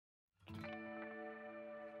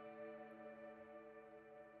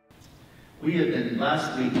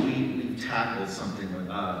Last week we tackled something with,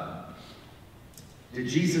 did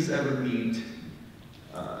Jesus ever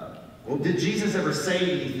did Jesus ever say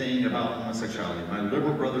anything about homosexuality? My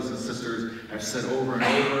liberal brothers and sisters have said over and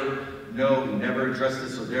over, no, he never addressed it,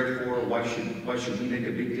 so therefore, why should we make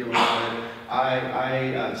a big deal about it?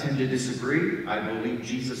 I tend to disagree. I believe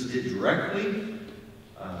Jesus did directly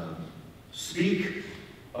speak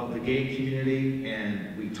of the gay community,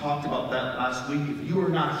 and we talked about that last week. If you were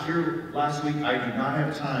not here last week, I do not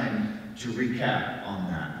have time to recap on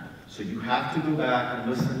that. So you have to go back and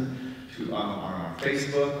listen to on our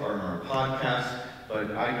Facebook or on our podcast,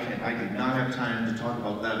 but I did not have time to talk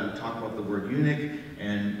about that. We talked about the word eunuch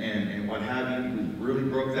and what have you. We really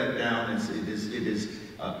broke that down. It is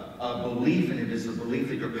a belief, and it is a belief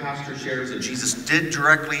that your pastor shares, that Jesus did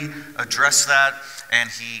directly address that, and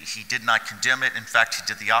he did not condemn it. In fact, he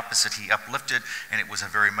did the opposite. He uplifted, and it was a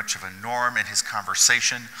very much of a norm in his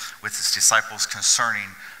conversation with his disciples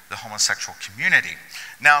concerning the homosexual community.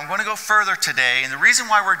 Now, I'm going to go further today, and the reason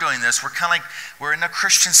why we're doing this, we're in a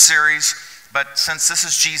Christian series, but since this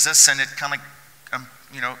is Jesus and it kind of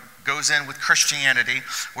goes in with Christianity,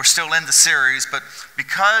 we're still in the series. But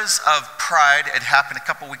because of Pride, it happened a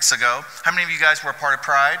couple weeks ago. How many of you guys were a part of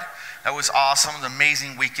Pride? That was awesome, an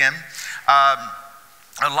amazing weekend.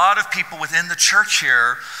 A lot of people within the church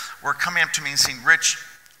here were coming up to me and saying, Rich,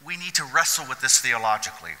 we need to wrestle with this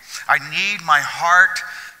theologically. I need my heart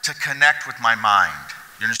to connect with my mind.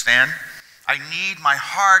 You understand? I need my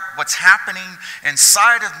heart, what's happening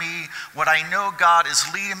inside of me, what I know God is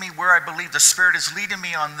leading me, where I believe the Spirit is leading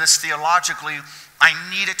me on this theologically. I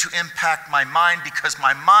need it to impact my mind because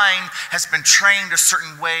my mind has been trained a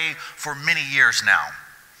certain way for many years now.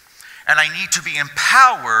 And I need to be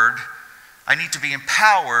empowered. I need to be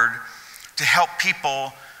empowered to help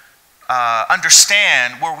people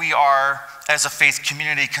understand where we are as a faith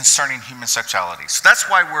community concerning human sexuality. So that's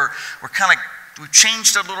why we've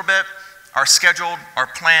changed a little bit our schedule, our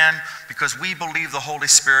plan, because we believe the Holy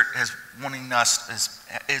Spirit is wanting us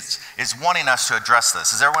to address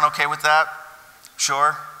this. Is everyone okay with that?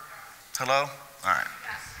 Sure? Hello? All right.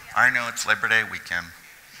 Yes. I know it's Labor Day weekend.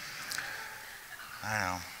 I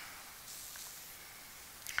know.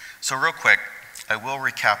 So real quick, I will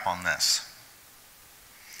recap on this.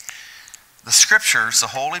 The scriptures, the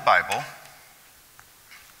Holy Bible,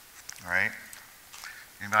 all right?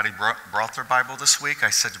 Anybody brought their Bible this week?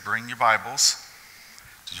 I said to bring your Bibles.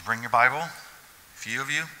 Did you bring your Bible? A few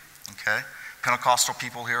of you? Okay. Pentecostal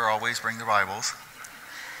people here always bring their Bibles.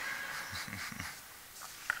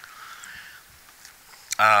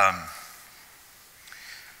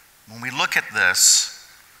 When we look at this,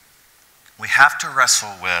 we have to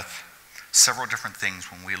wrestle with several different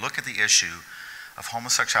things. When we look at the issue of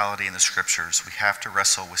homosexuality in the scriptures, we have to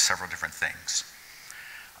wrestle with several different things.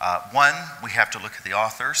 One, we have to look at the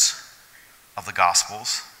authors of the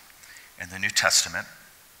Gospels and the New Testament.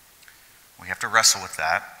 We have to wrestle with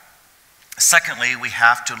that. Secondly, we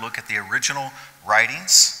have to look at the original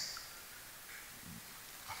writings,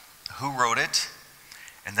 who wrote it,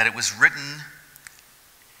 and that it was written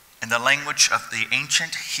in the language of the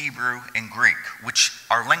ancient Hebrew and Greek, which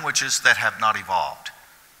are languages that have not evolved.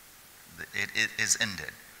 It is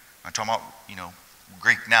ended. I'm talking about,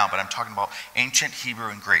 Greek now, but I'm talking about ancient Hebrew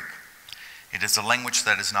and Greek. It is a language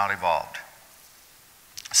that has not evolved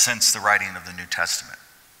since the writing of the New Testament.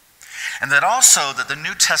 And that also that the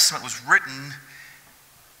New Testament was written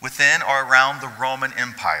within or around the Roman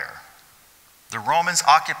Empire. The Romans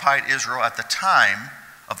occupied Israel at the time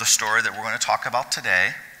of the story that we're going to talk about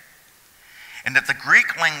today. And that the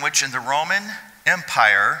Greek language in the Roman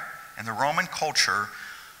Empire and the Roman culture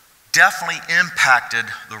definitely impacted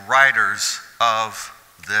the writers of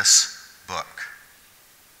this book.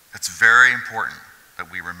 It's very important that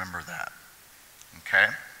we remember that.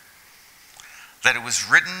 Okay? That it was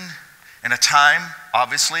written in a time,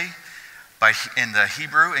 obviously, in the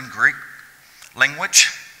Hebrew and Greek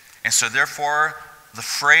language. And so therefore, the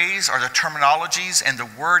phrase or the terminologies and the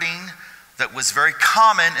wording that was very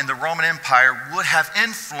common in the Roman Empire would have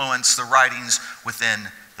influenced the writings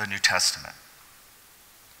within the New Testament.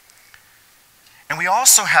 And we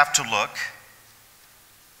also have to look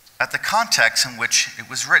at the context in which it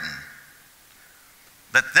was written.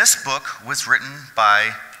 That this book was written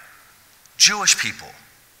by Jewish people.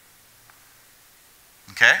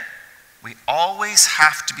 Okay? We always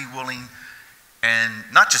have to be willing, and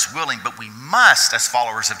not just willing, but we must, as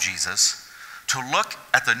followers of Jesus, to look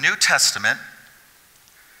at the New Testament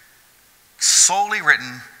solely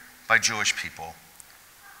written by Jewish people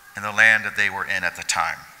in the land that they were in at the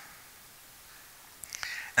time.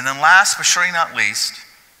 And then last, but surely not least,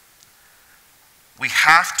 we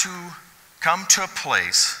have to come to a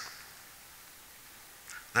place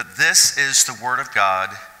that this is the Word of God.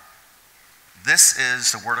 This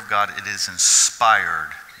is the Word of God. It is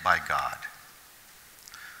inspired by God.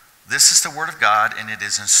 This is the Word of God, and it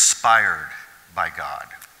is inspired by God.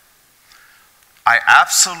 I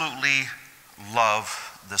absolutely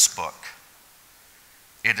love this book.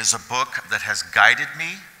 It is a book that has guided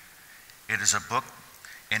me. It is a book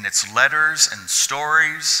in its letters and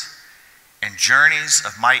stories and journeys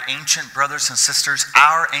of my ancient brothers and sisters,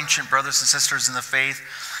 our ancient brothers and sisters in the faith,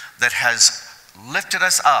 that has lifted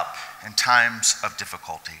us up in times of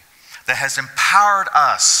difficulty, that has empowered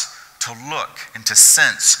us to look and to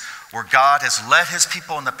sense where God has led his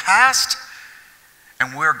people in the past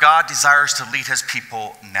and where God desires to lead his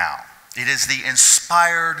people now. It is the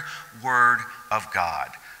inspired Word of God.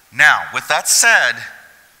 Now, with that said,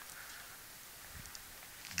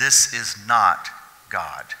 this is not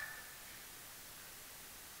God.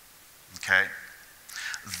 Okay?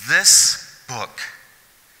 This book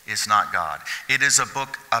is not God. It is a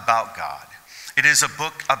book about God. It is a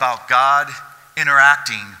book about God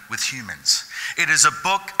interacting with humans. It is a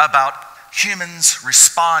book about humans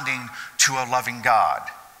responding to a loving God.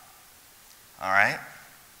 All right?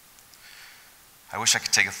 I wish I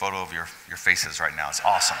could take a photo of your faces right now. It's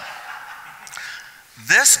awesome.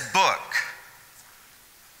 This book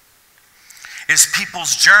is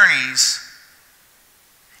people's journeys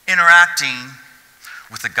interacting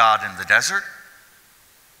with the God in the desert,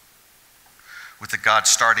 with the God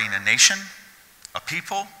starting a nation, a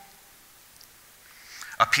people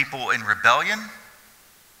in rebellion.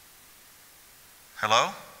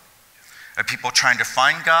 Hello? A people trying to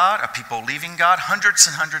find God, a people leaving God, hundreds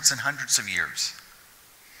and hundreds and hundreds of years.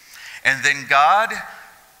 And then God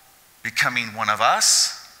becoming one of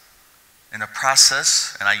us in a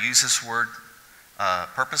process, and I use this word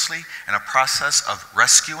purposely, in a process of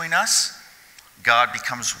rescuing us. God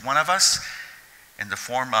becomes one of us in the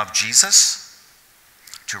form of Jesus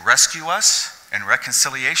to rescue us in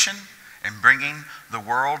reconciliation and bringing the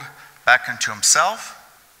world back into himself.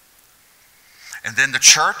 And then the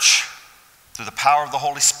church, through the power of the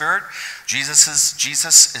Holy Spirit, Jesus is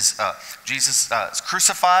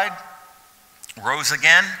crucified, rose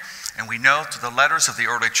again, and we know through the letters of the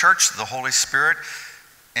early church, the Holy Spirit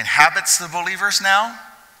inhabits the believers now,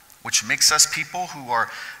 which makes us people who are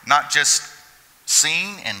not just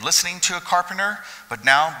seeing and listening to a carpenter, but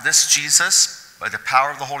now this Jesus, by the power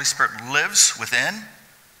of the Holy Spirit, lives within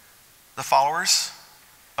the followers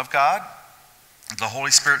of God. The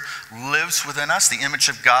Holy Spirit lives within us. The image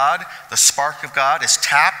of God, the spark of God is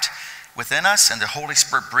tapped within us, and the Holy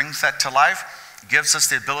Spirit brings that to life, gives us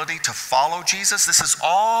the ability to follow Jesus. This is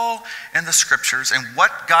all in the scriptures, and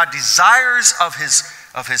what God desires of his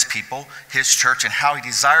people, his church, and how he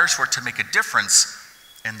desires for it to make a difference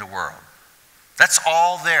in the world. That's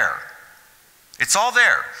all there. It's all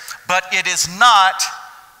there. But it is not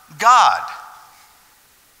God.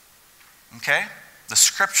 Okay? The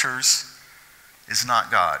scriptures is not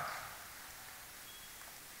God.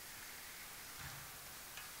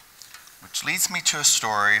 Which leads me to a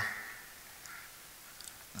story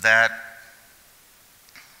that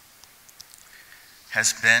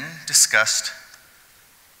has been discussed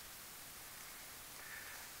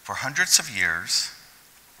for hundreds of years,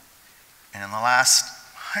 and in the last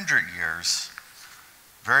 100 years,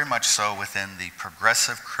 very much so within the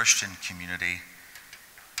progressive Christian community,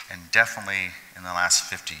 and definitely in the last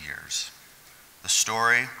 50 years. The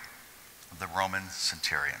story of the Roman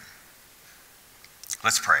Centurion.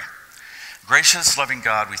 Let's pray. Gracious, loving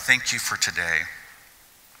God, we thank you for today.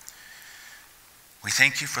 We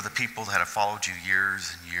thank you for the people that have followed you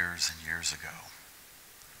years and years and years ago.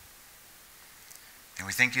 And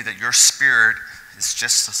we thank you that your Spirit is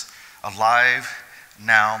just as alive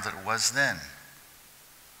now that it was then.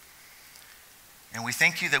 And we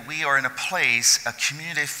thank you that we are in a place, a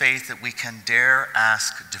community of faith, that we can dare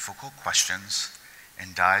ask difficult questions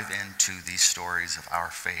and dive into these stories of our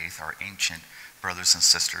faith, our ancient brothers and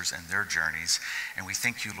sisters and their journeys. And we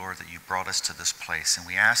thank you, Lord, that you brought us to this place. And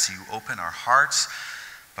we ask that you open our hearts,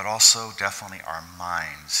 but also definitely our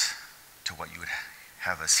minds to what you would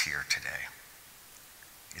have us hear today.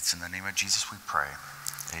 It's in the name of Jesus we pray.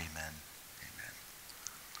 Amen.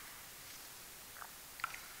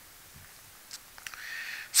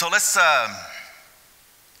 So let's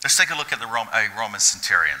take a look at the Roman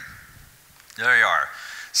Centurion. There you are.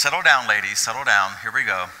 Settle down, ladies. Settle down. Here we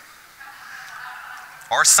go.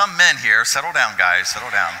 Or some men here. Settle down, guys. Settle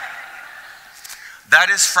down. That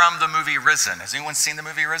is from the movie Risen. Has anyone seen the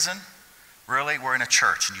movie Risen? Really? We're in a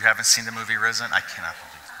church and you haven't seen the movie Risen? I cannot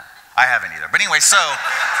believe that. I haven't either. But anyway, so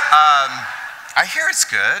I hear it's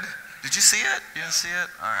good. Did you see it? You didn't see it?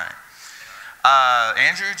 All right.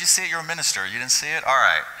 Andrew, did you see it? You're a minister. You didn't see it? All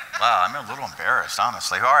right. Wow, I'm a little embarrassed,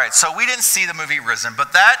 honestly. All right, so we didn't see the movie Risen,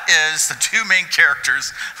 but that is the two main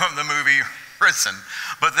characters from the movie Risen.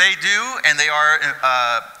 But they do, and they are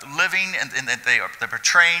living, and they're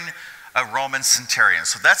portraying a Roman Centurion.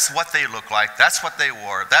 So that's what they look like. That's what they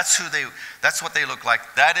wore. That's what they look like.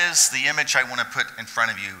 That is the image I want to put in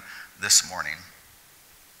front of you this morning.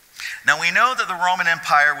 Now we know that the Roman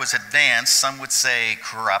Empire was advanced. Some would say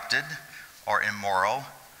corrupted or immoral,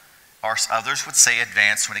 or others would say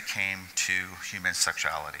advanced when it came to human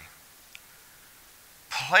sexuality.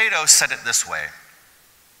 Plato said it this way: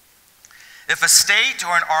 if a state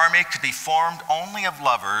or an army could be formed only of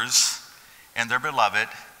lovers and their beloved,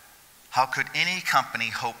 how could any company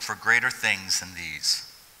hope for greater things than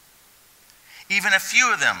these? Even a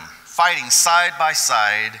few of them fighting side by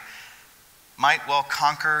side might well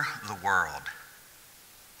conquer the world.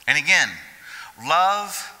 And again,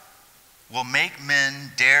 love will make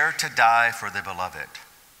men dare to die for the beloved.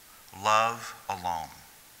 Love alone.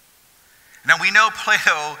 Now we know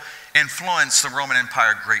Plato influenced the Roman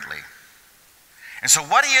Empire greatly. And so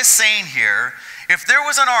what he is saying here, if there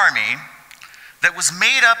was an army that was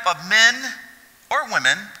made up of men or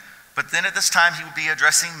women, but then at this time he would be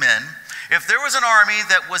addressing men. If there was an army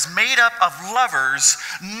that was made up of lovers,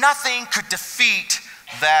 nothing could defeat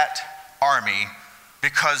that army,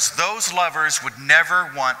 because those lovers would never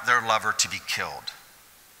want their lover to be killed.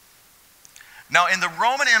 Now in the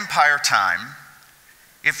Roman Empire time,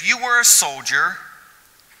 if you were a soldier,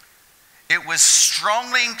 it was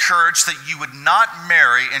strongly encouraged that you would not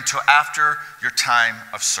marry until after your time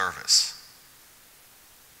of service.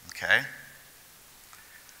 Okay?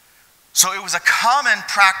 So it was a common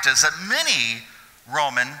practice that many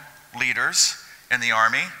Roman leaders in the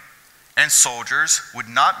army and soldiers would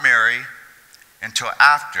not marry until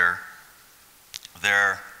after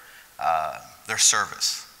their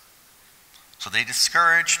service. So they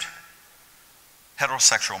discouraged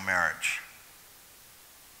heterosexual marriage.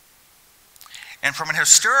 And from an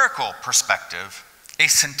historical perspective, a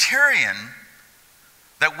centurion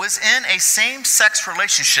that was in a same-sex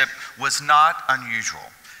relationship was not unusual.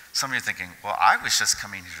 Some of you are thinking, well, I was just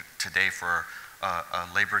coming today for a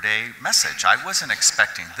Labor Day message. I wasn't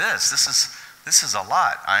expecting this. This is a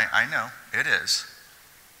lot. I know, it is.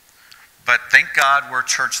 But thank God we're a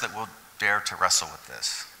church that will dare to wrestle with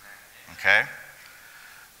this. Okay?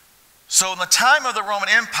 So in the time of the Roman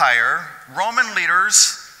Empire, Roman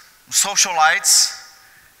leaders, socialites,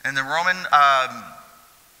 and the Roman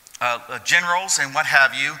generals and what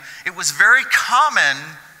have you, it was very common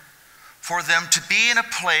for them to be in a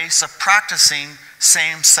place of practicing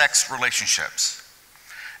same-sex relationships.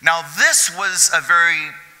 Now this was a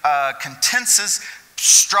very contentious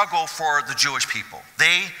struggle for the Jewish people.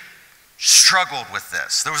 They struggled with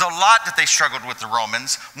this. There was a lot that they struggled with, the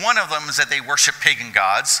Romans. One of them is that they worshiped pagan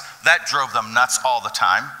gods. That drove them nuts all the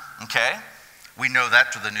time, okay? We know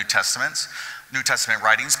that through the New Testament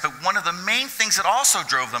writings. But one of the main things that also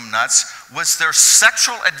drove them nuts was their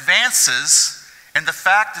sexual advances and the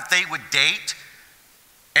fact that they would date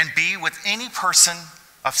and be with any person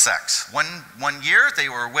of sex. One year they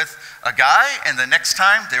were with a guy, and the next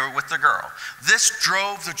time they were with the girl. This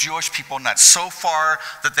drove the Jewish people nuts so far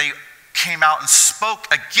that they came out and spoke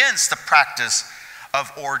against the practice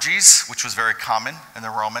of orgies, which was very common in the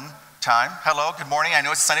Roman time. Hello, good morning. I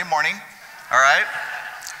know it's Sunday morning. All right.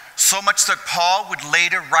 So much that Paul would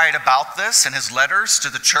later write about this in his letters to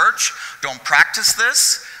the church. Don't practice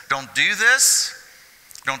this. Don't do this.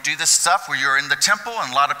 Don't do this stuff where you're in the temple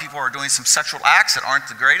and a lot of people are doing some sexual acts that aren't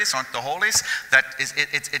the greatest, aren't the holiest.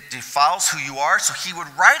 It defiles who you are. So he would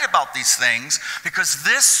write about these things because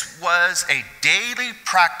this was a daily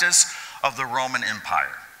practice of the Roman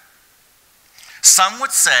Empire. Some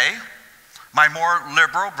would say, my more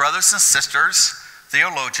liberal brothers and sisters,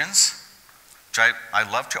 theologians, which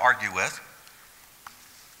I love to argue with,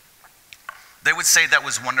 they would say that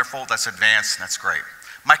was wonderful, that's advanced, and that's great.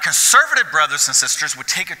 My conservative brothers and sisters would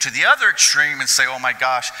take it to the other extreme and say, oh my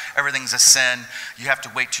gosh, everything's a sin. You have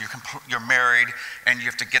to wait till you're married, and you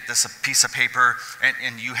have to get this a piece of paper,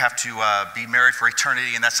 and you have to be married for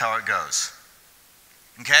eternity, and that's how it goes.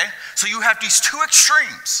 Okay? So you have these two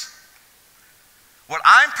extremes. What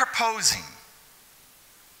I'm proposing,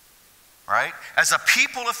 right, as a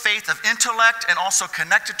people of faith, of intellect, and also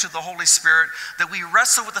connected to the Holy Spirit, that we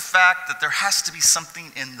wrestle with the fact that there has to be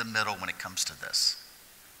something in the middle when it comes to this.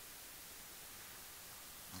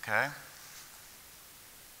 Okay?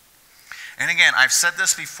 And again, I've said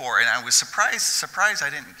this before, and I was surprised I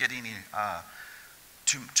didn't get any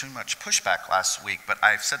too much pushback last week, but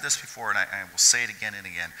I've said this before and I will say it again and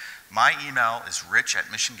again. My email is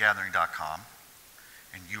rich@missiongathering.com,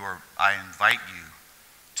 and I invite you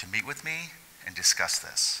to meet with me and discuss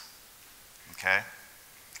this. Okay?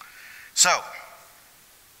 So,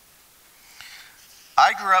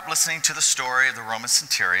 I grew up listening to the story of the Roman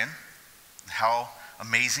Centurion, and how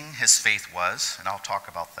amazing his faith was, and I'll talk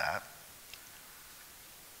about that.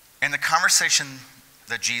 And the conversation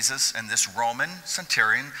that Jesus and this Roman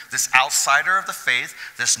centurion, this outsider of the faith,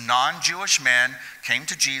 this non-Jewish man, came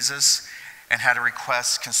to Jesus and had a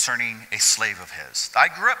request concerning a slave of his. I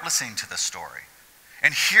grew up listening to this story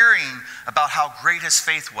and hearing about how great his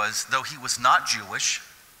faith was, though he was not Jewish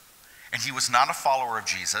and he was not a follower of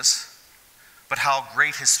Jesus, but how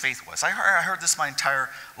great his faith was. I heard this my entire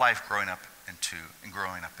life growing up in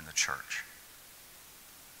the church.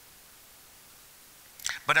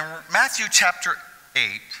 But in Matthew chapter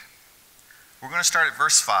 8, we're going to start at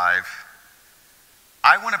verse 5.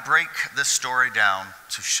 I want to break this story down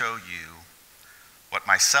to show you what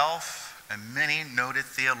myself and many noted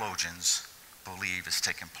theologians believe is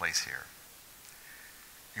taking place here.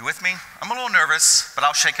 You with me? I'm a little nervous, but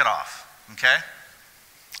I'll shake it off, okay?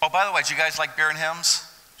 Oh, by the way, do you guys like beer and hymns?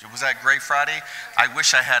 Was that Great Friday? I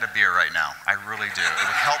wish I had a beer right now. I really do. It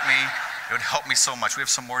would help me. It would help me so much. We have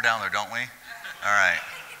some more down there, don't we? All right.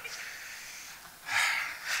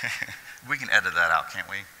 We can edit that out, can't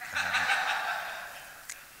we?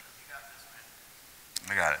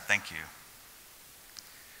 I got it. Thank you.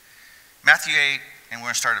 Matthew 8, and we're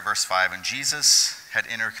going to start at verse 5. And Jesus had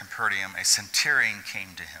entered Capernaum. A centurion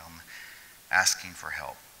came to him, asking for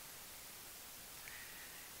help.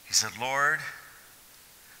 He said, Lord,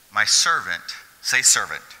 my servant, say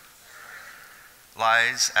servant,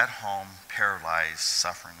 lies at home, paralyzed,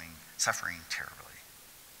 suffering terribly.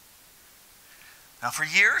 Now, for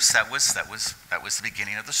years, that was the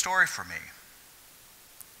beginning of the story for me.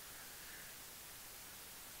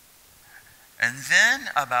 And then,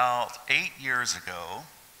 about 8 years ago,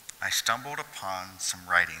 I stumbled upon some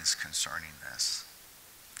writings concerning this.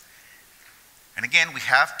 And again, we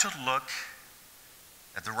have to look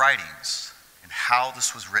at the writings and how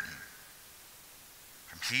this was written,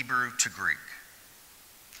 from Hebrew to Greek.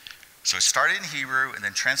 So it started in Hebrew and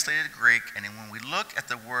then translated to Greek, and then when we look at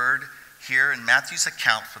the word here in Matthew's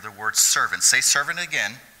account for the word servant, say servant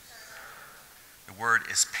again. The word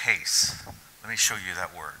is pace. Let me show you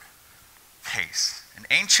that word. Pace. In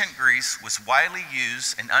ancient Greece was widely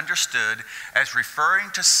used and understood as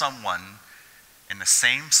referring to someone in a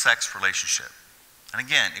same-sex relationship. And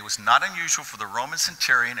again, it was not unusual for the Roman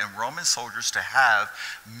centurion and Roman soldiers to have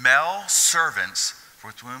male servants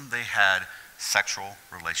with whom they had sexual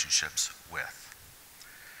relationships with.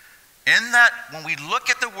 In that, when we look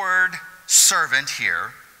at the word servant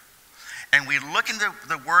here, and we look into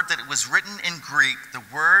the word that it was written in Greek, the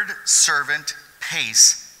word servant,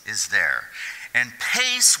 pace, is there. And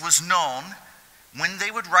pace was known, when they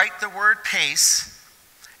would write the word pace,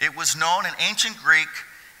 it was known in ancient Greek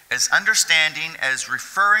as understanding as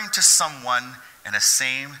referring to someone in a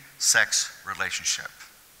same-sex relationship.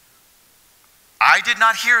 I did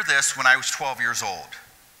not hear this when I was 12 years old.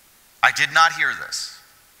 I did not hear this.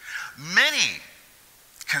 Many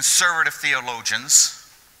conservative theologians,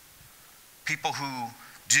 people who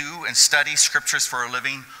do and study scriptures for a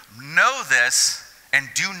living, know this and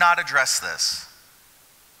do not address this.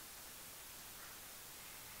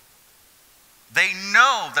 They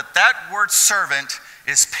know that that word servant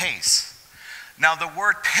is pace. Now the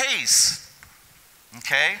word pace,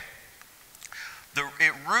 okay,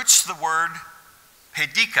 it roots the word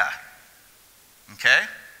pedika, okay?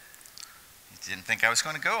 You didn't think I was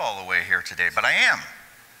going to go all the way here today, but I am.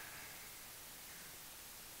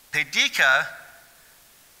 Pedika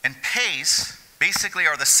and pace basically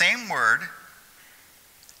are the same word,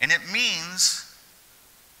 and it means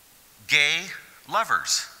gay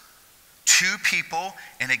lovers. Two people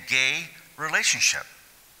in a gay relationship.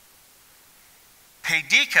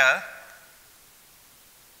 Pedika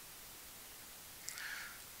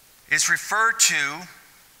is referred to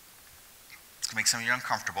make some of you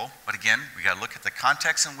uncomfortable, but again, we got to look at the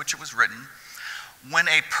context in which it was written. When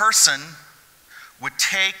a person would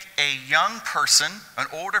take a young person, an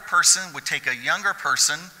older person would take a younger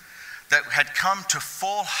person that had come to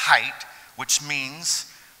full height, which means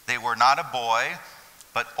they were not a boy,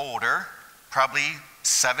 but older, probably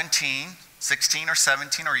 16 or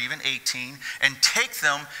 17 or even 18, and take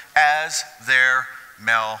them as their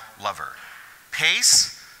male lover.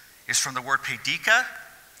 Pace is from the word pedika,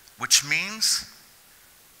 which means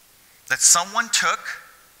that someone took,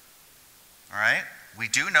 all right, we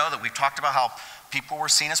do know that we've talked about how people were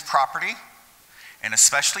seen as property, and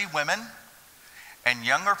especially women and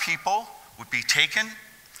younger people would be taken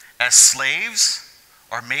as slaves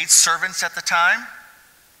or maid servants at the time.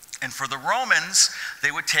 And for the Romans,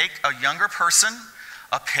 they would take a younger person,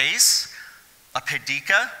 a pace, a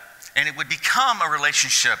pedica, and it would become a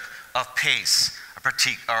relationship of pace,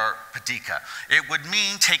 or pedica. It would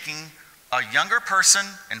mean taking a younger person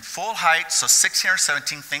in full height, so 16 or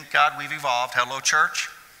 17, thank God we've evolved. Hello, church.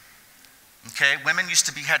 Okay, women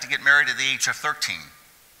had to get married at the age of 13.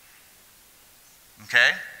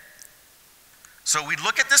 Okay? So we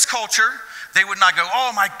look at this culture, they would not go,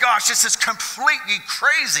 oh my gosh, this is completely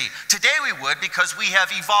crazy. Today we would, because we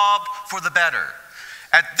have evolved for the better.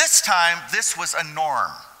 At this time, this was a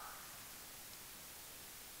norm.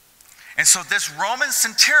 And so this Roman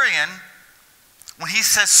centurion, when he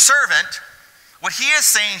says servant, what he is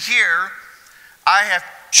saying here, I have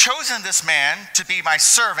chosen this man to be my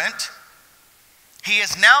servant. He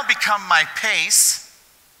has now become my pace.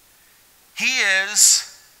 He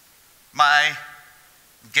is my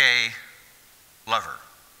gay lover.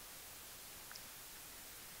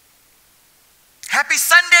 Happy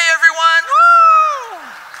Sunday, everyone! Woo!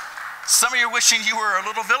 Some of you are wishing you were a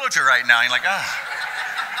little villager right now. You're like, ah.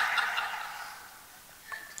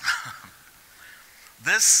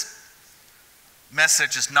 This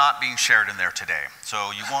message is not being shared in there today.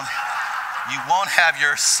 So you won't have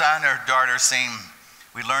your son or daughter saying,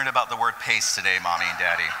 we learned about the word pace today, mommy and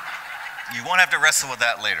daddy. You won't have to wrestle with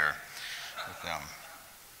that later. With them.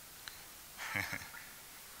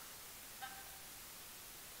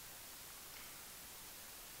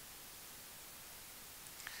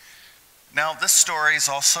 Now, this story is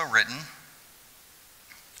also written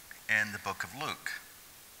in the book of Luke.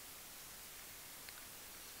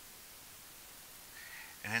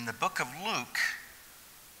 And in the book of Luke,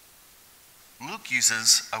 Luke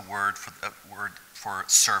uses a word for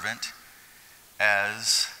servant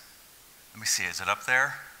as, let me see, is it up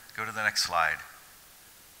there? Go to the next slide.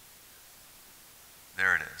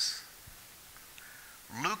 There it is.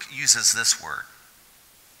 Luke uses this word.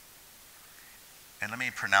 And let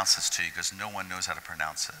me pronounce this to you because no one knows how to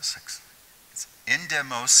pronounce this. It's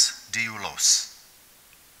endemos diulos,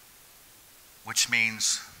 which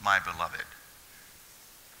means my beloved.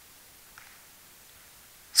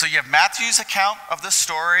 So you have Matthew's account of this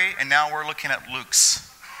story, and now we're looking at Luke's.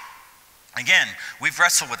 Again, we've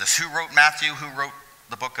wrestled with this. Who wrote Matthew? Who wrote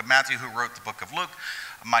the book of Matthew? Who wrote the book of Luke?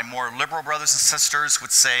 My more liberal brothers and sisters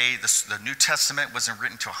would say the New Testament wasn't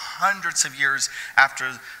written until hundreds of years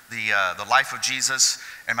after the life of Jesus.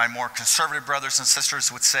 And my more conservative brothers and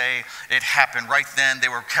sisters would say it happened right then. They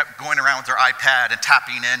kept going around with their iPad and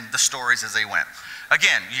tapping in the stories as they went.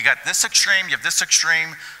 Again, you got this extreme, you have this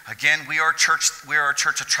extreme. Again, we are a church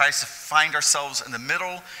that tries to find ourselves in the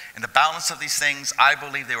middle, in the balance of these things. I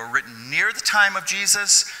believe they were written near the time of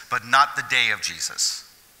Jesus, but not the day of Jesus.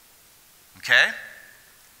 Okay?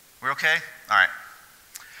 We're okay? All right.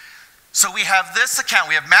 So we have this account.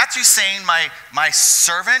 We have Matthew saying, my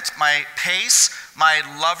servant, my pace, my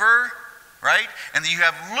lover, right? And then you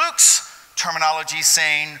have Luke's terminology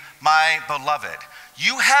saying, my beloved.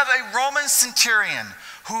 You have a Roman centurion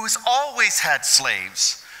who's always had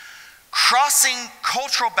slaves, crossing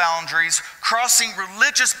cultural boundaries, crossing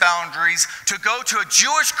religious boundaries to go to a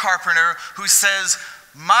Jewish carpenter who says,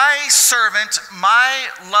 my servant, my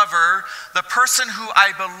lover, the person who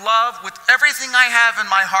I beloved with everything I have in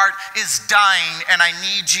my heart is dying, and I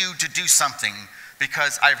need you to do something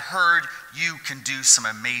because I've heard you can do some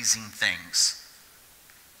amazing things.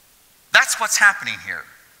 That's what's happening here.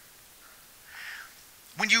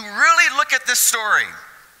 When you really look at this story,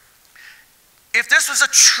 if this was a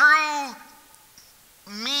true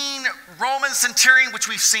mean Roman centurion, which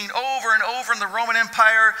we've seen over and over in the Roman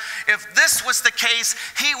Empire, if this was the case,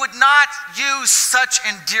 he would not use such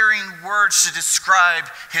endearing words to describe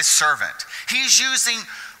his servant. He's using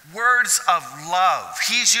words of love.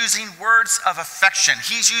 He's using words of affection.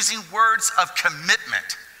 He's using words of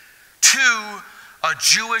commitment to a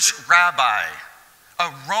Jewish rabbi,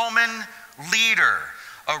 a Roman leader,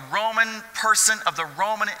 a Roman person of the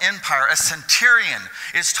Roman Empire. A centurion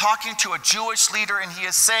is talking to a Jewish leader and he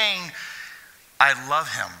is saying, I love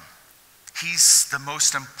him. He's the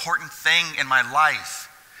most important thing in my life.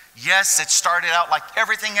 Yes, it started out like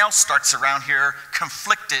everything else starts around here,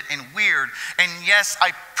 conflicted and weird. And yes,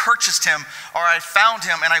 I purchased him or I found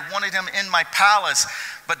him and I wanted him in my palace.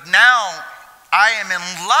 But now I am in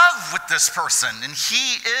love with this person, and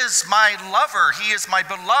he is my lover, he is my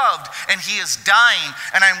beloved, and he is dying,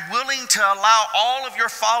 and I'm willing to allow all of your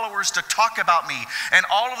followers to talk about me, and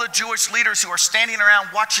all of the Jewish leaders who are standing around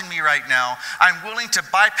watching me right now, I'm willing to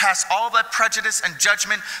bypass all that prejudice and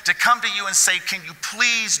judgment to come to you and say, can you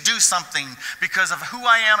please do something? Because of who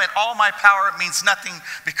I am and all my power means nothing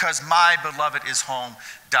because my beloved is home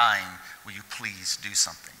dying. Will you please do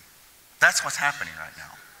something? That's what's happening right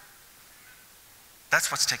now. That's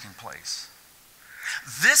what's taking place.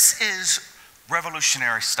 This is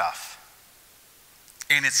revolutionary stuff.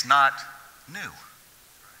 And it's not new.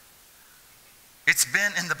 It's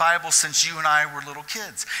been in the Bible since you and I were little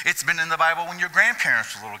kids. It's been in the Bible when your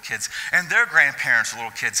grandparents were little kids and their grandparents were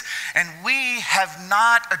little kids. And we have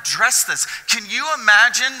not addressed this. Can you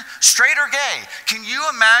imagine, straight or gay, can you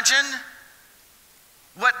imagine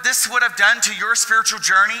what this would have done to your spiritual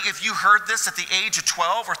journey if you heard this at the age of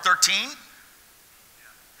 12 or 13?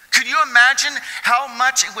 Could you imagine how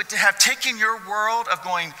much it would have taken your world of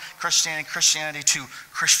going Christianity, Christianity to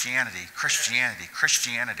Christianity, Christianity,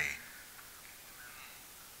 Christianity?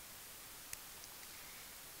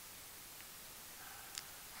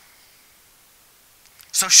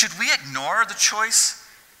 So should we ignore the choice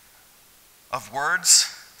of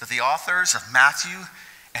words that the authors of Matthew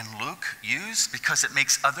and Luke use because it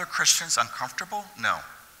makes other Christians uncomfortable? No.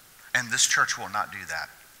 And this church will not do that.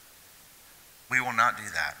 We will not do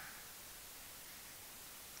that.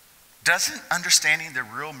 Doesn't understanding the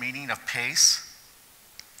real meaning of pace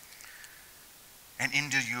and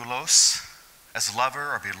indioulos as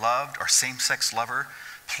lover or beloved or same-sex lover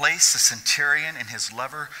place the centurion and his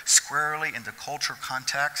lover squarely in the cultural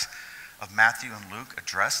context of Matthew and Luke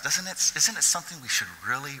addressed? Isn't it something we should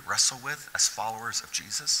really wrestle with as followers of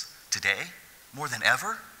Jesus today more than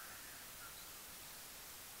ever?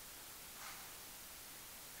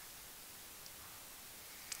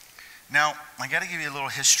 Now, I got to give you a little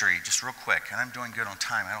history just real quick, and I'm doing good on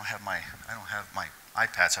time. I don't have my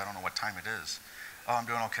iPad, so I don't know what time it is. Oh, I'm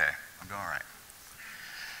doing okay. I'm doing all right.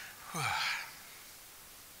 Whew.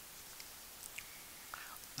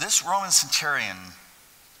 This Roman centurion,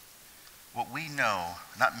 what we know,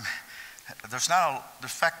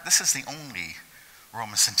 this is the only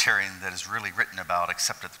Roman centurion that is really written about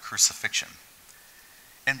except at the crucifixion.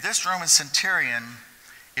 And this Roman centurion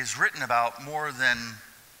is written about more than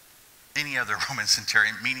any other Roman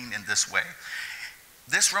centurion, meaning in this way.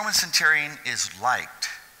 This Roman centurion is liked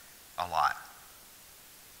a lot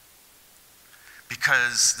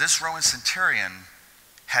because this Roman centurion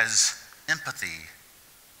has empathy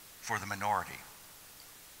for the minority.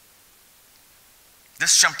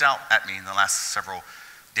 This jumped out at me in the last several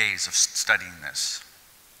days of studying this.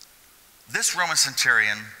 This Roman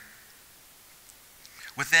centurion,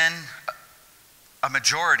 within a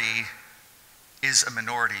majority, is a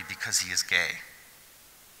minority because he is gay.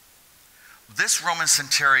 This Roman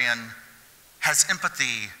centurion has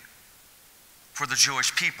empathy for the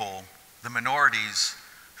Jewish people, the minorities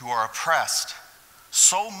who are oppressed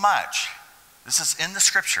so much, this is in the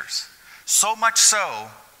scriptures, so much so,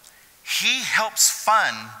 he helps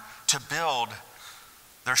fund to build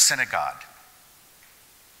their synagogue.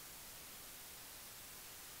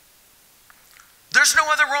 There's no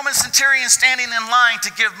other Roman centurion standing in line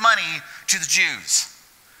to give money to the Jews.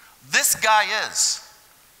 This guy is.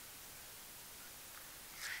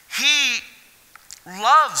 He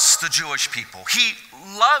loves the Jewish people. He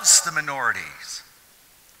loves the minorities.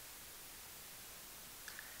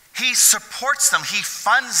 He supports them. He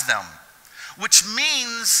funds them, which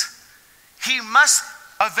means he must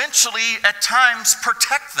eventually at times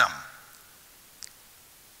protect them.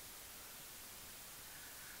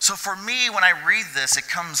 So for me, when I read this, it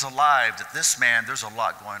comes alive that this man, there's a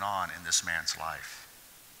lot going on in this man's life.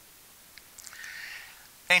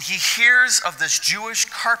 And he hears of this Jewish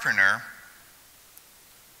carpenter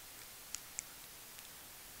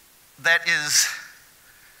that is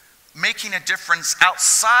making a difference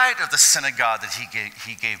outside of the synagogue that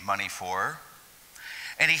he gave money for.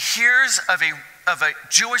 And he hears of a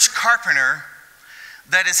Jewish carpenter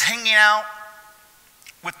that is hanging out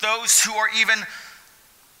with those who are even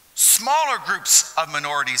smaller groups of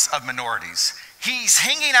minorities. He's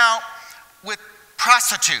hanging out with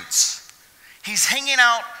prostitutes. He's hanging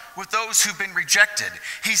out with those who've been rejected.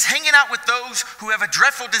 He's hanging out with those who have a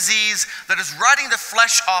dreadful disease that is rotting the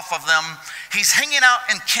flesh off of them. He's hanging out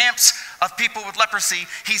in camps of people with leprosy.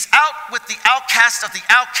 He's out with the outcast of the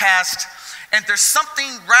outcast. And there's something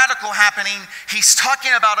radical happening. He's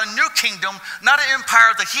talking about a new kingdom, not an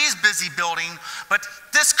empire that he's busy building, but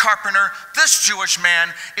this carpenter, this Jewish man,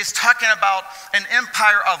 is talking about an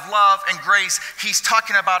empire of love and grace. He's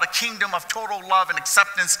talking about a kingdom of total love and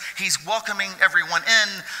acceptance. He's welcoming everyone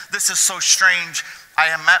in. This is so strange. I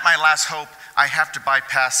am at my last hope. I have to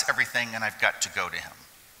bypass everything, and I've got to go to him.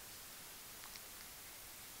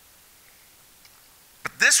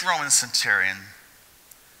 But this Roman centurion,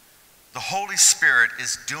 the Holy Spirit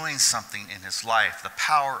is doing something in his life. The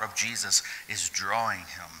power of Jesus is drawing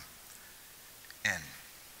him in.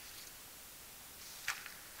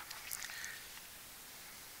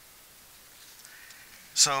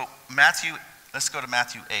 So let's go to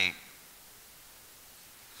Matthew 8.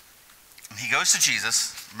 And he goes to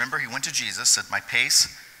Jesus. Remember, he went to Jesus, said, my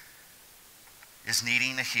pace is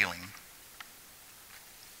needing a healing.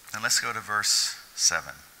 And let's go to verse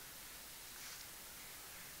 7.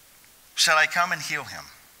 Shall I come and heal him?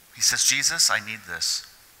 He says, Jesus, I need this.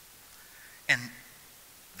 And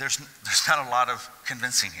there's not a lot of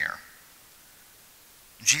convincing here.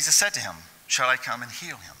 Jesus said to him, shall I come and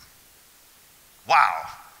heal him? Wow.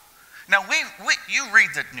 Now, you read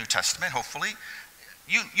the New Testament, hopefully.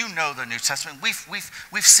 You know the New Testament.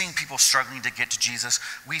 We've seen people struggling to get to Jesus.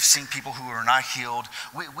 We've seen people who are not healed.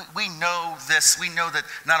 We know this. We know that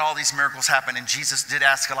not all these miracles happen. And Jesus did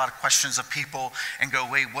ask a lot of questions of people and go,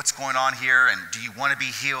 wait, what's going on here? And do you want to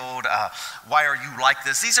be healed? Why are you like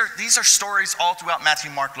this? These are stories all throughout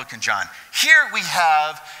Matthew, Mark, Luke, and John. Here we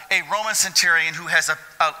have a Roman centurion who has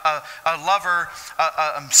a lover,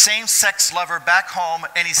 a same-sex lover back home,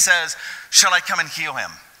 and he says, shall I come and heal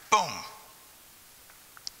him? Boom.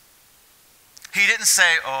 He didn't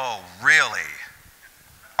say, oh, really?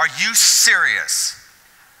 Are you serious?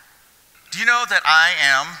 Do you know that I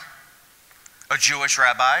am a Jewish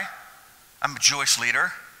rabbi? I'm a Jewish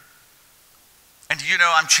leader. And do you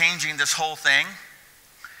know I'm changing this whole thing?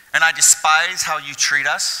 And I despise how you treat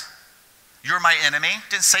us. You're my enemy.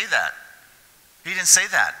 Didn't say that. He didn't say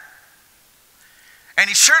that. And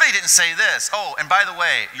he surely didn't say this. Oh, and by the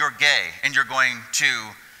way, you're gay and you're going to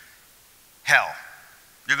hell.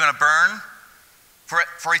 You're going to burn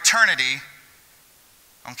for eternity,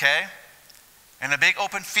 okay? In a big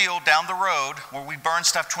open field down the road where we burn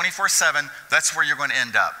stuff 24/7, that's where you're going to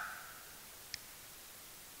end up.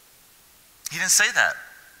 He didn't say that.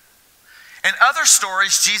 In other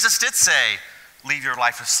stories, Jesus did say, leave your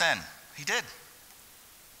life of sin. He did.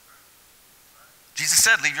 Jesus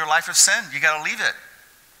said, leave your life of sin. You got to leave it.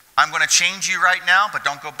 I'm going to change you right now, but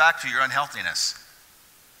don't go back to your unhealthiness.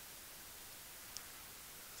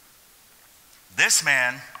 This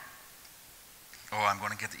man, I'm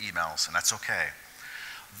going to get the emails, and that's okay.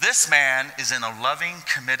 This man is in a loving,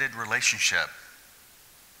 committed relationship.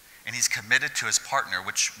 And he's committed to his partner,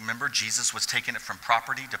 which, remember, Jesus was taking it from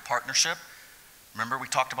property to partnership. Remember, we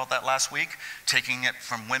talked about that last week? Taking it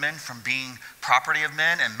from women, from being property of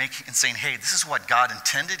men, and saying, hey, this is what God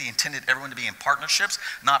intended. He intended everyone to be in partnerships,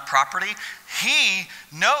 not property. He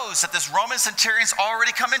knows that this Roman centurion's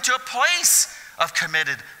already come into a place of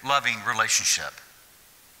committed, loving relationship.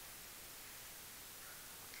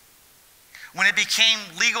 When it became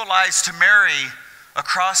legalized to marry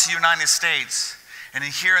across the United States, and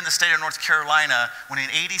here in the state of North Carolina, when an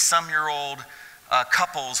 80-some-year-old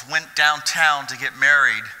couples went downtown to get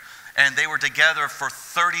married, and they were together for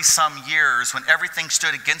 30-some years, when everything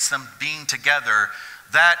stood against them being together,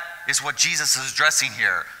 that is what Jesus is addressing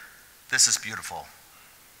here. This is beautiful.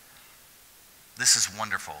 This is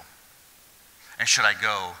wonderful. And should I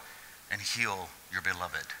go and heal your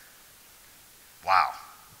beloved? Wow.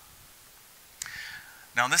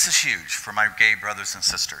 Now this is huge for my gay brothers and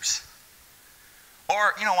sisters.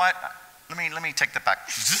 Or, you know what? Let me take that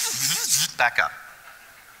back up.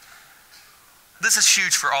 This is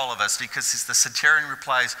huge for all of us because the centurion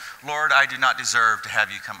replies, Lord, I do not deserve to have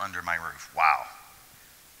you come under my roof. Wow.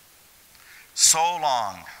 So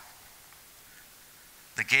long,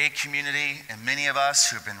 the gay community and many of us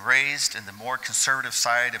who have been raised in the more conservative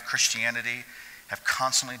side of Christianity have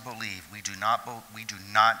constantly believed we do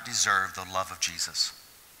not deserve the love of Jesus.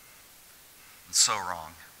 It's so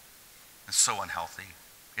wrong. It's so unhealthy.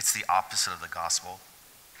 It's the opposite of the gospel.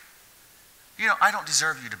 You know, I don't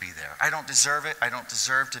deserve you to be there. I don't deserve it. I don't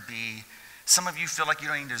deserve to be. Some of you feel like you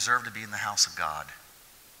don't even deserve to be in the house of God.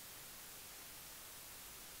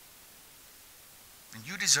 And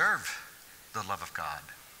you deserve the love of God.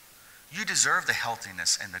 You deserve the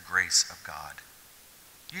healthiness and the grace of God.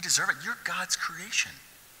 You deserve it. You're God's creation.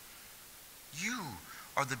 You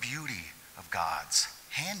are the beauty of God's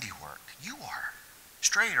handiwork. You are.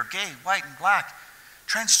 Straight or gay, white and black,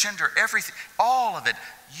 transgender, everything, all of it.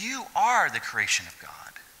 You are the creation of God.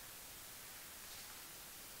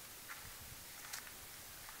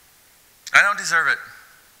 I don't deserve it.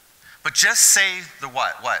 But just say the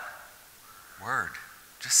what? What? Word.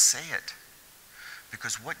 Just say it.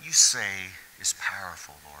 Because what you say is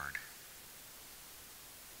powerful, Lord.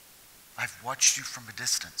 I've watched you from a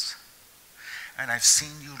distance. And I've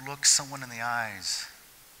seen you look someone in the eyes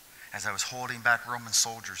as I was holding back Roman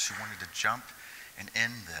soldiers who wanted to jump and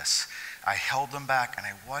end this. I held them back and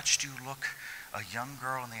I watched you look a young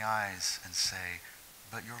girl in the eyes and say,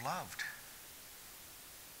 but you're loved.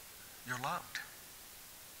 You're loved.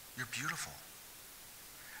 You're beautiful.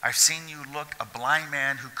 I've seen you look a blind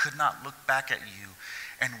man who could not look back at you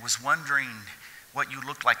and was wondering what you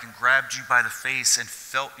looked like and grabbed you by the face and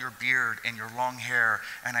felt your beard and your long hair.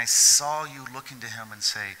 And I saw you look into him and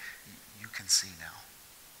say, you can see now.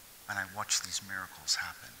 And I watched these miracles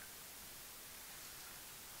happen.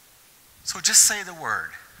 So just say the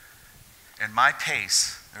word. And my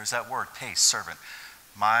pace, there's that word, pace, servant.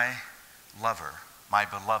 My lover, my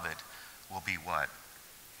beloved will be what?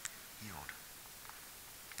 Healed.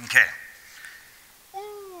 Okay.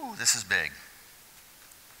 Ooh, this is big.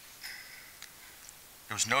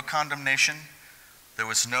 There was no condemnation. There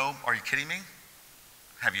was no, are you kidding me?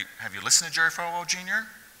 Have you listened to Jerry Falwell Jr.?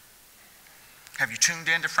 Have you tuned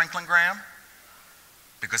in to Franklin Graham?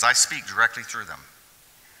 Because I speak directly through them.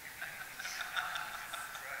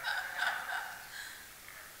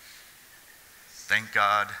 Thank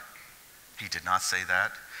God he did not say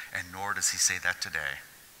that, and nor does he say that today.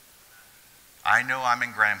 I know I'm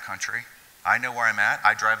in Graham country. I know where I'm at.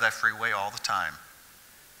 I drive that freeway all the time.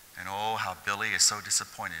 And oh, how Billy is so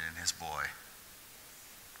disappointed in his boy.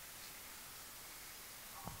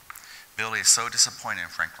 Billy is so disappointed in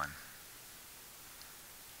Franklin.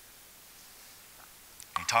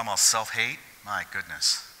 And you talking about self-hate? My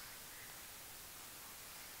goodness.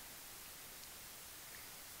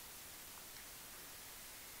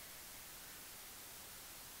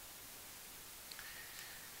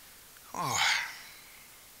 Ooh.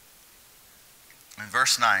 In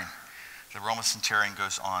verse 9, the Roman Centurion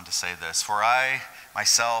goes on to say this, for I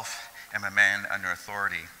myself am a man under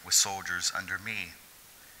authority with soldiers under me.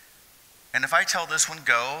 And if I tell this one,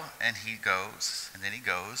 go, and he goes, and then he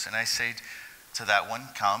goes, and I say to that one,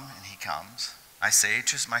 come, and he comes. I say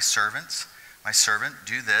to my servant,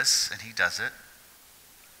 do this, and he does it.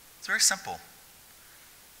 It's very simple.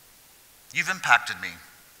 You've impacted me.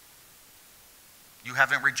 You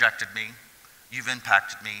haven't rejected me. You've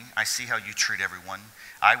impacted me. I see how you treat everyone.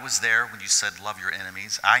 I was there when you said love your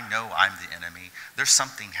enemies. I know I'm the enemy. There's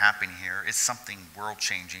something happening here. It's something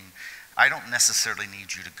world-changing. I don't necessarily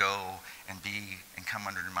need you to go and come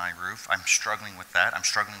under my roof. I'm struggling with that. I'm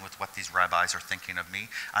struggling with what these rabbis are thinking of me.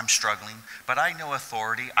 I'm struggling. But I know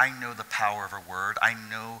authority. I know the power of a word. I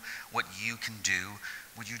know what you can do.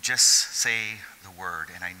 Would you just say the word,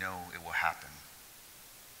 and I know it will happen.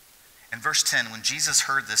 In verse 10, when Jesus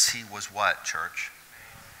heard this, he was what, church?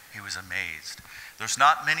 He was amazed. There's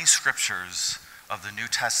not many scriptures of the New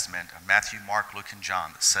Testament, of Matthew, Mark, Luke, and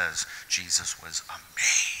John, that says Jesus was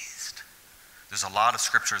amazed. There's a lot of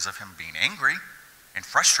scriptures of him being angry and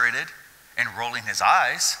frustrated and rolling his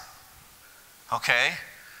eyes. Okay?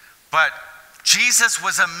 But Jesus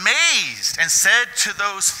was amazed and said to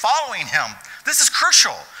those following him, this is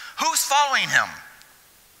crucial. Who's following him?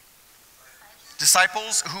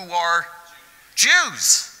 Disciples who are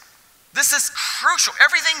Jews. This is crucial.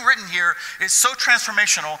 Everything written here is so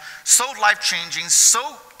transformational, so life-changing, so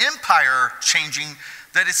empire-changing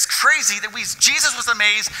that it's crazy that Jesus was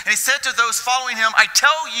amazed, and he said to those following him, I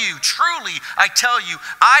tell you, truly, I tell you,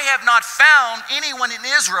 I have not found anyone in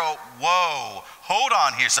Israel. Whoa, hold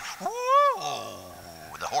on here. So, whoa,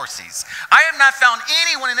 the horsies. I have not found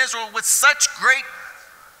anyone in Israel with such great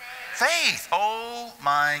faith. Oh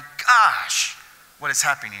my gosh. What is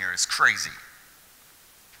happening here is crazy.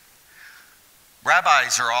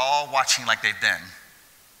 Rabbis are all watching like they've been.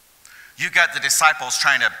 You got the disciples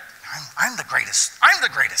trying to, I'm the greatest, I'm the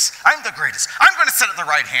greatest, I'm the greatest. I'm going to sit at the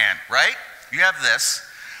right hand, right? You have this.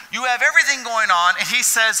 You have everything going on, and he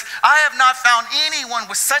says, I have not found anyone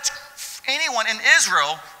in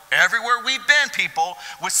Israel, everywhere we've been, people,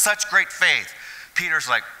 with such great faith. Peter's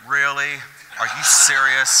like, really? Are you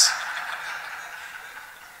serious?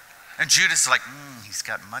 And Judas is like, he's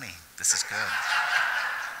got money. This is good.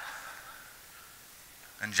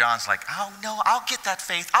 And John's like, oh, no, I'll get that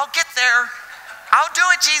faith. I'll get there. I'll do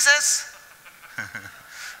it, Jesus.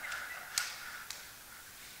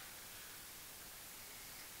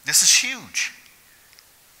 This is huge.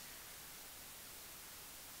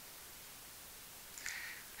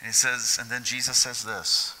 And he says, and then Jesus says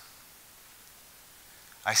this,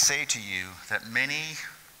 I say to you that many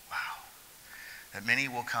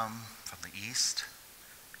will come from the east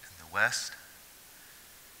and the west.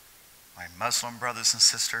 My Muslim brothers and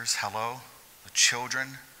sisters, hello, the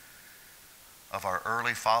children of our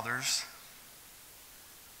early fathers,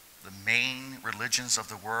 the main religions of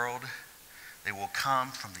the world, they will come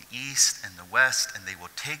from the east and the west, and they will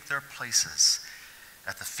take their places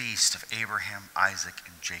at the feast of Abraham, Isaac,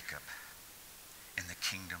 and Jacob in the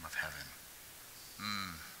kingdom of heaven.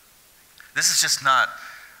 This is just not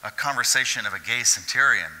a conversation of a gay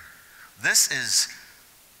centurion. This is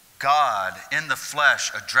God in the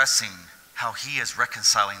flesh addressing how he is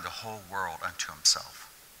reconciling the whole world unto himself.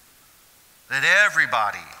 That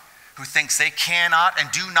everybody who thinks they cannot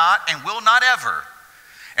and do not and will not ever,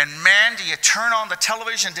 and man, do you turn on the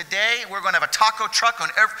television today, we're going to have a taco truck on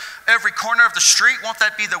every corner of the street. Won't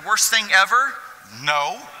that be the worst thing ever?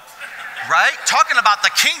 No. Right? Talking about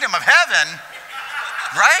the kingdom of heaven,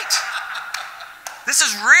 right? This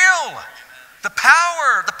is real. The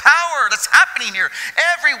power that's happening here.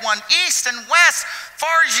 Everyone, east and west,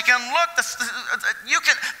 far as you can look,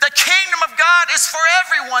 the kingdom of God is for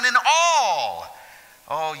everyone and all.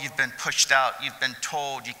 Oh, you've been pushed out. You've been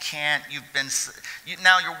told you can't.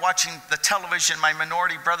 Now you're watching the television, my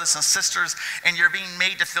minority brothers and sisters, and you're being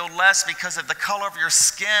made to feel less because of the color of your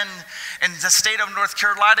skin. In the state of North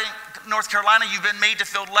Carolina, you've been made to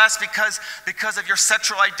feel less because of your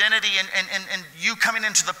sexual identity and you coming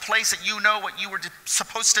into the place that you know what you were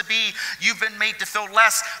supposed to be. You've been made to feel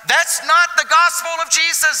less. That's not the gospel of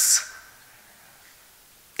Jesus.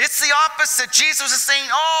 It's the opposite. Jesus is saying,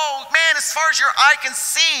 oh man, as far as your eye can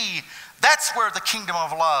see, that's where the kingdom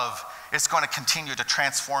of love is going to continue to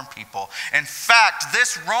transform people. In fact,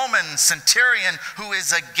 this Roman centurion, who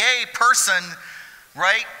is a gay person,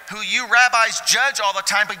 right, who you rabbis judge all the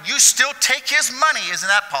time, but you still take his money. Isn't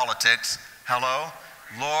that politics? Hello?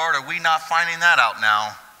 Lord, are we not finding that out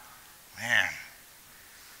now? Man.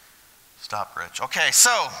 Stop, Rich. Okay,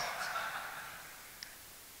 so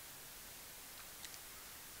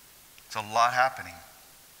it's a lot happening.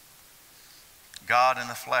 God in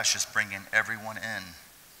the flesh is bringing everyone in.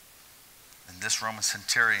 And this Roman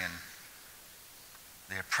centurion,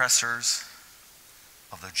 the oppressors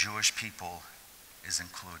of the Jewish people, is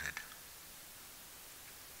included.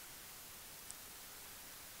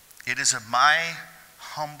 It is of my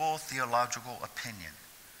humble theological opinion,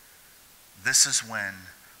 this is when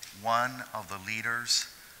one of the leaders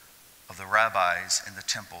of the rabbis in the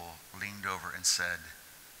temple leaned over and said,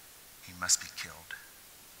 he must be killed.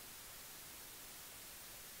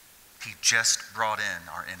 He just brought in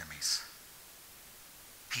our enemies.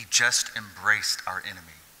 He just embraced our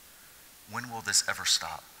enemy. When will this ever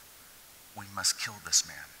stop? We must kill this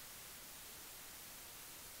man.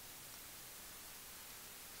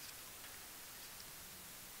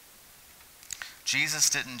 Jesus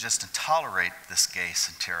didn't just tolerate this gay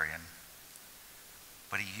centurion,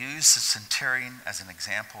 but he used the centurion as an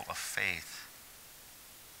example of faith.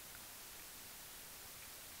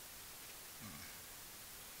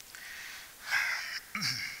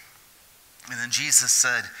 And then Jesus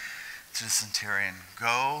said to the centurion,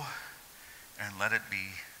 go and let it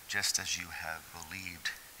be just as you have believed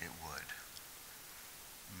it would.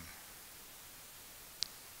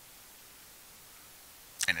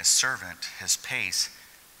 And his servant, his pace,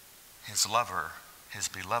 his lover, his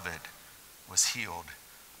beloved, was healed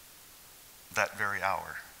that very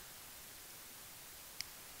hour.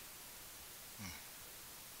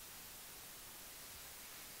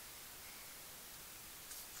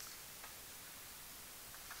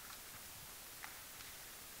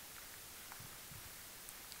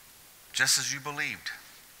 Just as you believed.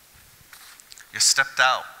 You stepped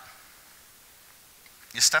out.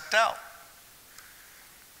 You stepped out.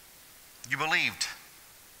 You believed.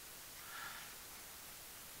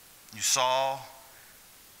 You saw,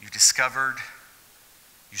 you discovered,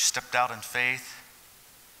 you stepped out in faith,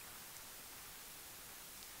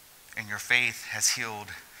 and your faith has healed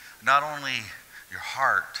not only your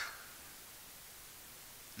heart,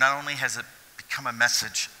 not only has it become a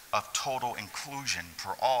message of total inclusion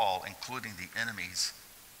for all, including the enemies,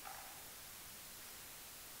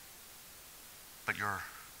 but your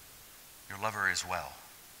lover as well.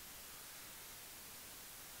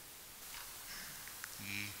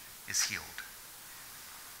 He is healed.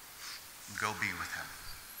 Go be with him.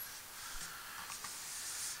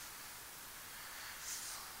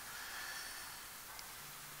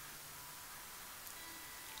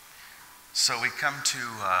 So we come to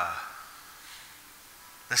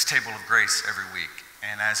this table of grace every week.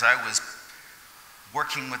 And as I was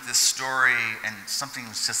working with this story, and something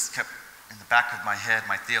was just kept in the back of my head.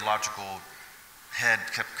 My theological head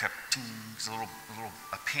kept ting,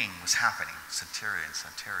 a ping was happening. Centurion.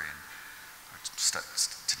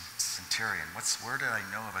 Centurion. Where did I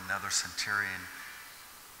know of another centurion?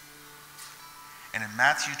 And in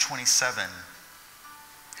Matthew 27,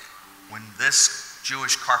 when this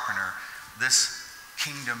Jewish carpenter, this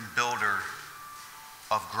kingdom builder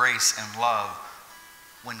of grace and love,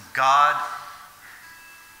 when God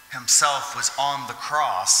himself was on the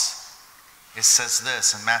cross, it says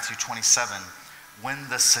this in Matthew 27, when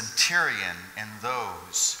the centurion and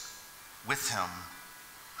those with him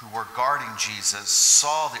who were guarding Jesus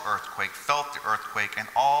saw the earthquake, felt the earthquake, and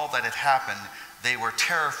all that had happened, they were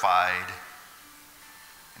terrified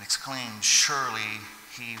and exclaimed, "Surely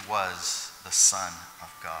he was the Son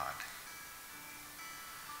of God."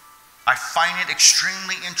 I find it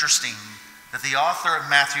extremely interesting that the author of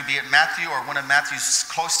Matthew, be it Matthew or one of Matthew's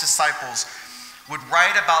close disciples, would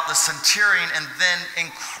write about the centurion and then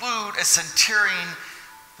include a centurion,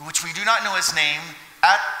 which we do not know his name,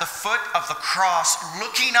 at the foot of the cross,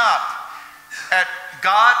 looking up at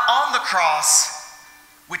God on the cross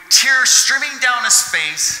with tears streaming down his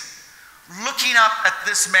face, looking up at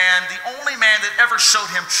this man, the only man that ever showed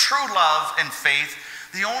him true love and faith,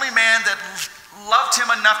 the only man that loved him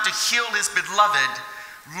enough to heal his beloved,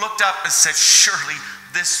 looked up and said, "Surely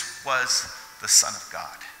this was the Son of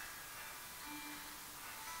God."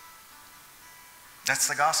 That's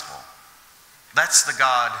the gospel. That's the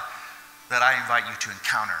God that I invite you to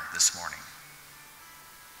encounter this morning.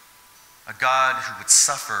 A God who would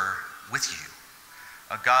suffer with you.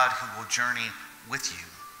 A God who will journey with you.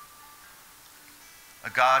 A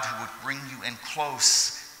God who would bring you in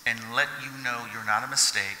close and let you know you're not a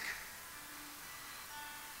mistake.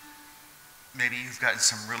 Maybe you've gotten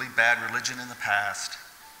some really bad religion in the past.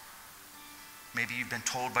 Maybe you've been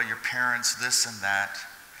told by your parents this and that,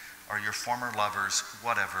 or your former lovers,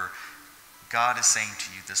 whatever. God is saying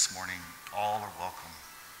to you this morning, all are welcome.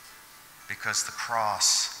 Because the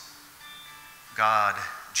cross, God,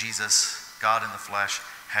 Jesus, God in the flesh,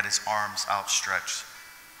 had his arms outstretched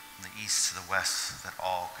from the east to the west that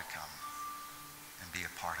all could come and be a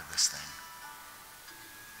part of this thing.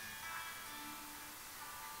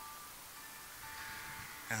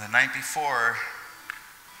 And the night before,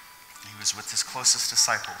 he was with his closest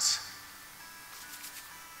disciples.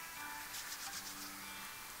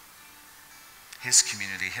 His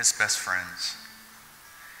community, his best friends.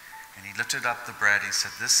 And he lifted up the bread and he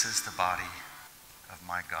said, "This is the body of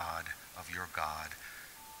my God, of your God,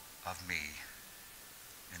 of me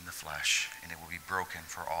in the flesh, and it will be broken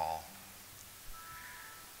for all."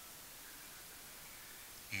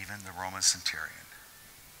 Even the Roman Centurion.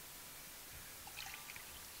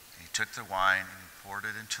 And he took the wine and he poured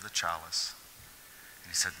it into the chalice. And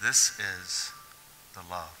he said, "This is the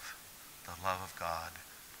love of God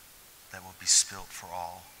that will be spilt for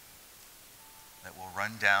all, that will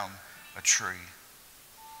run down a tree.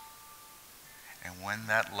 And when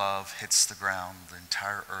that love hits the ground, the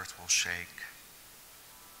entire earth will shake.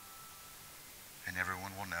 And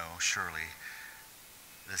everyone will know, surely,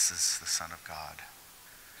 this is the Son of God."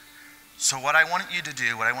 So what I want you to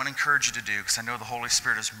do, what I want to encourage you to do, because I know the Holy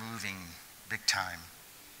Spirit is moving big time,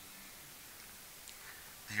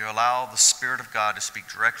 that you allow the Spirit of God to speak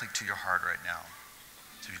directly to your heart right now.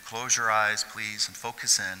 So you close your eyes, please, and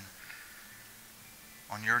focus in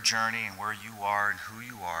on your journey and where you are and who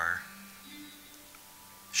you are.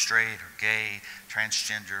 Straight or gay,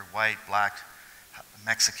 transgender, white, black,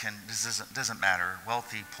 Mexican, this doesn't matter.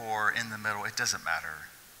 Wealthy, poor, in the middle, it doesn't matter.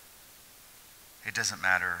 It doesn't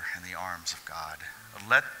matter in the arms of God.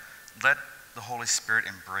 Let the Holy Spirit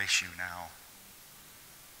embrace you now.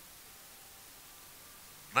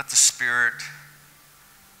 Let the Spirit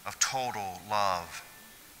of total love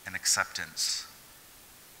and acceptance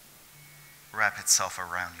wrap itself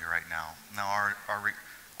around you right now. Now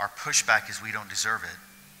our pushback is we don't deserve it.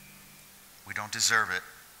 We don't deserve it.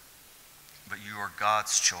 But you are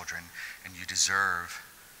God's children and you deserve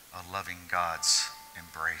a loving God's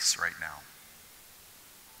embrace right now.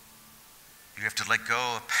 You have to let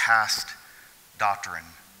go of past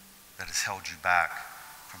doctrine that has held you back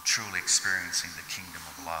from truly experiencing the kingdom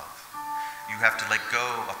of love. You have to let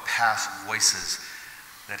go of past voices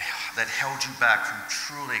that held you back from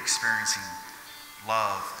truly experiencing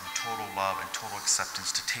love and total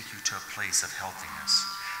acceptance to take you to a place of healthiness.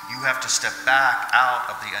 You have to step back out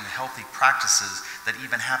of the unhealthy practices that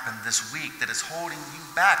even happened this week that is holding you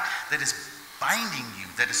back, that is binding you,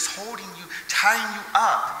 that is holding you, tying you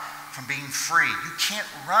up from being free. You can't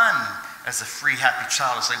run as a free, happy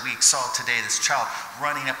child. It's like we saw today, this child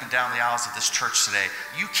running up and down the aisles of this church today.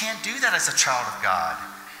 You can't do that as a child of God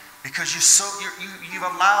because you've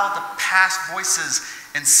allowed the past voices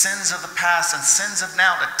and sins of the past and sins of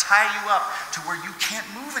now to tie you up to where you can't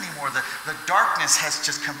move anymore. The darkness has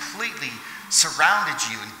just completely surrounded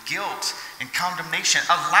you in guilt and condemnation.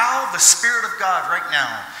 Allow the Spirit of God right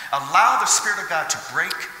now, allow the Spirit of God to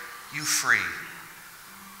break you free.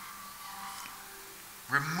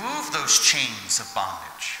 Remove those chains of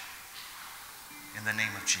bondage in the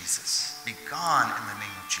name of Jesus. Be gone in the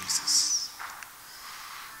name of Jesus.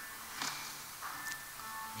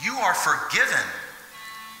 You are forgiven,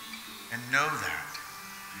 and know that.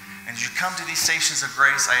 And as you come to these stations of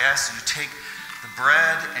grace, I ask that you take the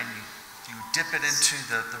bread and you dip it into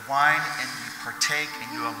the wine and you partake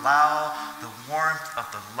and you allow the warmth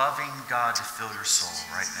of the loving God to fill your soul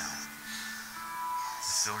right now.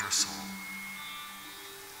 To fill your soul.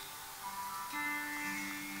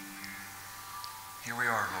 Here we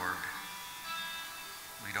are, Lord.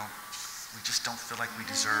 We just don't feel like we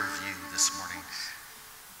deserve you this morning.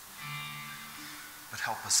 But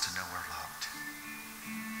help us to know we're loved.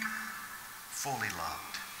 Fully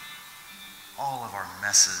loved. All of our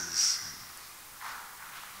messes,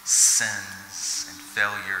 sins, and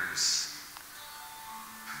failures,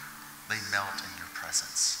 they melt in your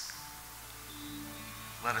presence.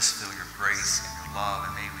 Let us feel your grace and your love,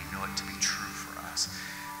 and may we know it to be true for us.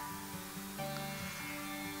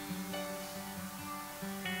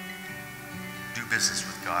 Do business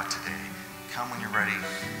with God today. Come when you're ready.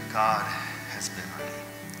 God has been ready.